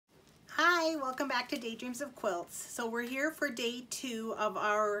Hi, welcome back to Daydreams of Quilts. So we're here for day 2 of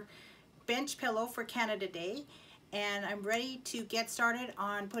our bench pillow for Canada Day, and I'm ready to get started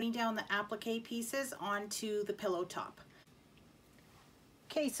on putting down the applique pieces onto the pillow top.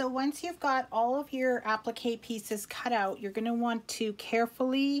 Okay, so once you've got all of your applique pieces cut out, you're going to want to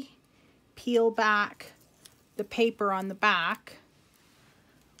carefully peel back the paper on the back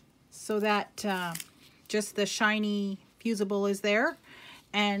so that just the shiny fusible is there,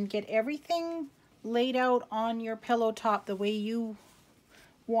 and get everything laid out on your pillow top the way you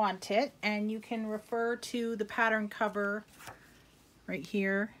want it. And you can refer to the pattern cover right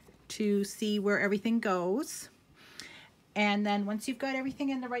here to see where everything goes. And then once you've got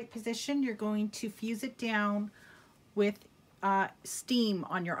everything in the right position, you're going to fuse it down with steam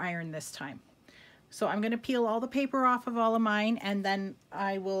on your iron this time. So I'm going to peel all the paper off of all of mine, and then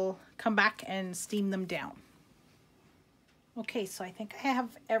I will come back and steam them down. Okay, so I think I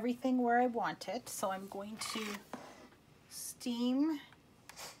have everything where I want it, so I'm going to steam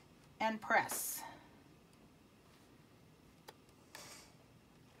and press.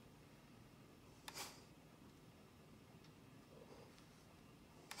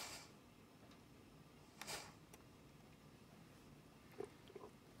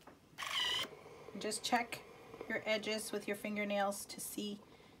 And just check your edges with your fingernails to see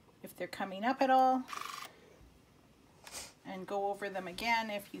if they're coming up at all, and go over them again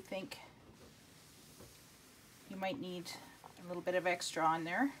if you think you might need a little bit of extra on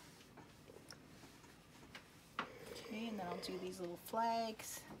there. Okay, and then I'll do these little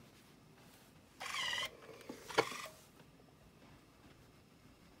flags.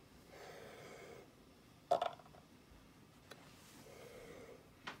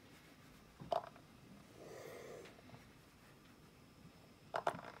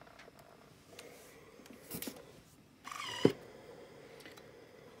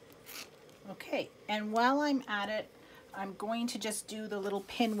 Okay, and while I'm at it, I'm going to just do the little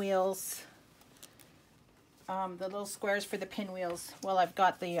pinwheels, the little squares for the pinwheels while I've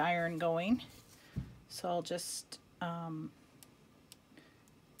got the iron going. So I'll just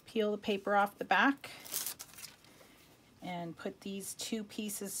peel the paper off the back and put these two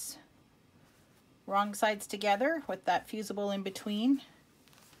pieces wrong sides together with that fusible in between.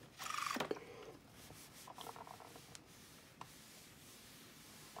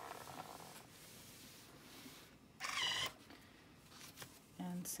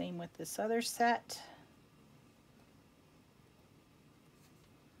 Same with this other set.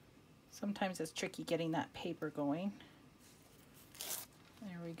 Sometimes it's tricky getting that paper going.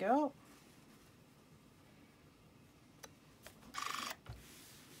 There we go.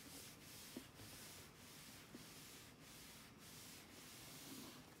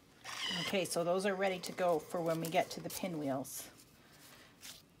 Okay, so those are ready to go for when we get to the pinwheels.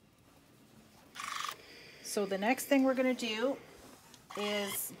 So the next thing we're going to do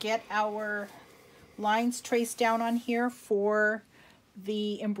is get our lines traced down on here for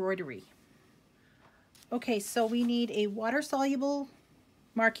the embroidery. Okay, so we need a water-soluble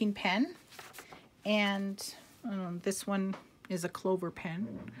marking pen, and this one is a clover pen.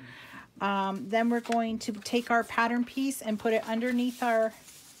 Then we're going to take our pattern piece and put it underneath our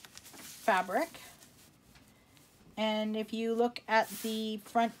fabric. And if you look at the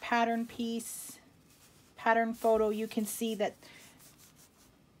front pattern piece, pattern photo, you can see that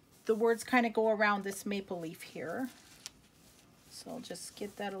the words kind of go around this maple leaf here. So I'll just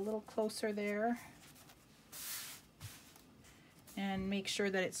get that a little closer there and make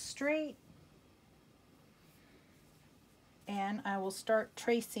sure that it's straight. And I will start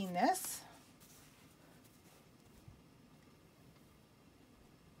tracing this.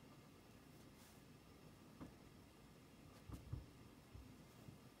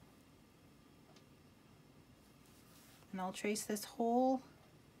 And I'll trace this whole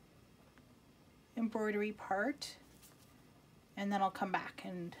embroidery part, and then I'll come back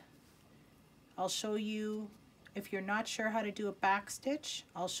and I'll show you, if you're not sure how to do a back stitch,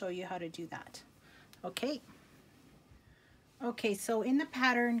 I'll show you how to do that. Okay, so in the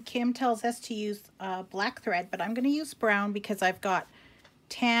pattern, Kim tells us to use black thread, but I'm going to use brown because I've got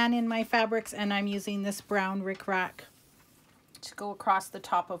tan in my fabrics, and I'm using this brown rickrack to go across the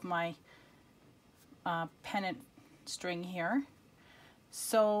top of my pennant string here.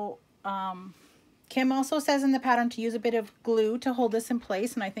 So Kim also says in the pattern to use a bit of glue to hold this in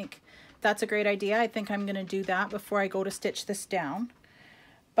place, and I think that's a great idea. I think I'm going to do that before I go to stitch this down.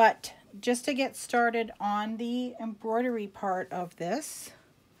 But just to get started on the embroidery part of this,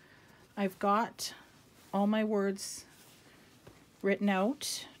 I've got all my words written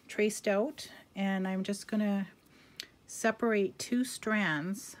out, traced out, and I'm just going to separate two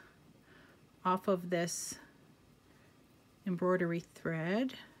strands off of this embroidery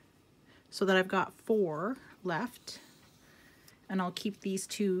thread so that I've got 4 left, and I'll keep these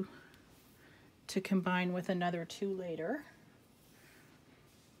 2 to combine with another 2 later.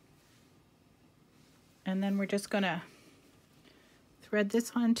 And then we're just gonna thread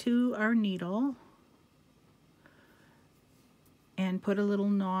this onto our needle and put a little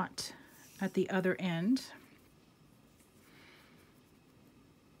knot at the other end.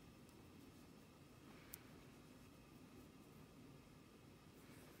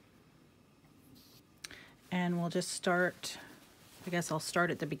 And we'll just start, I guess I'll start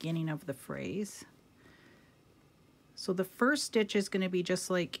at the beginning of the phrase. So the first stitch is going to be just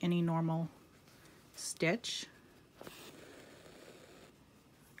like any normal stitch.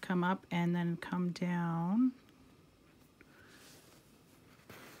 Come up and then come down.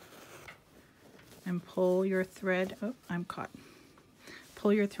 And pull your thread, oh, I'm caught.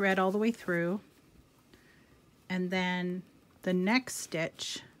 Pull your thread all the way through. And then the next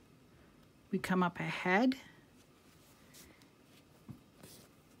stitch, we come up ahead,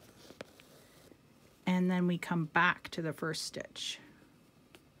 and then we come back to the first stitch.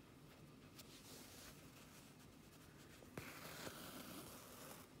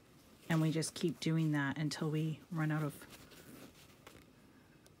 And we just keep doing that until we run out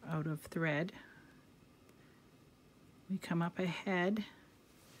of thread. We come up ahead,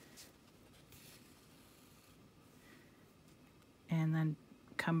 and then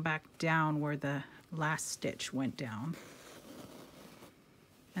come back down where the last stitch went down.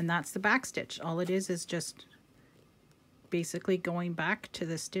 And that's the back stitch. All it is just basically going back to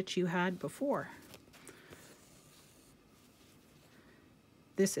the stitch you had before.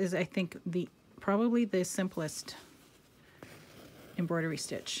 This is, I think, probably the simplest embroidery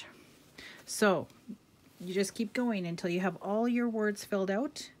stitch. So you just keep going until you have all your words filled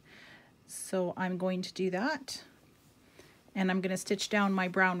out. So I'm going to do that. And I'm going to stitch down my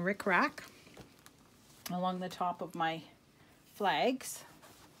brown rickrack along the top of my flags.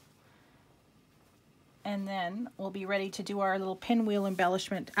 And then we'll be ready to do our little pinwheel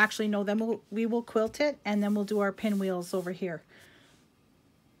embellishment. Actually, no, then we will quilt it, and then we'll do our pinwheels over here.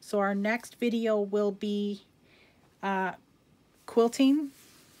 So our next video will be quilting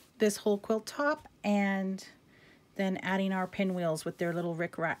this whole quilt top, and then adding our pinwheels with their little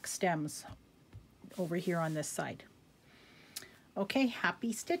rickrack stems over here on this side. Okay,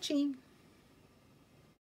 happy stitching!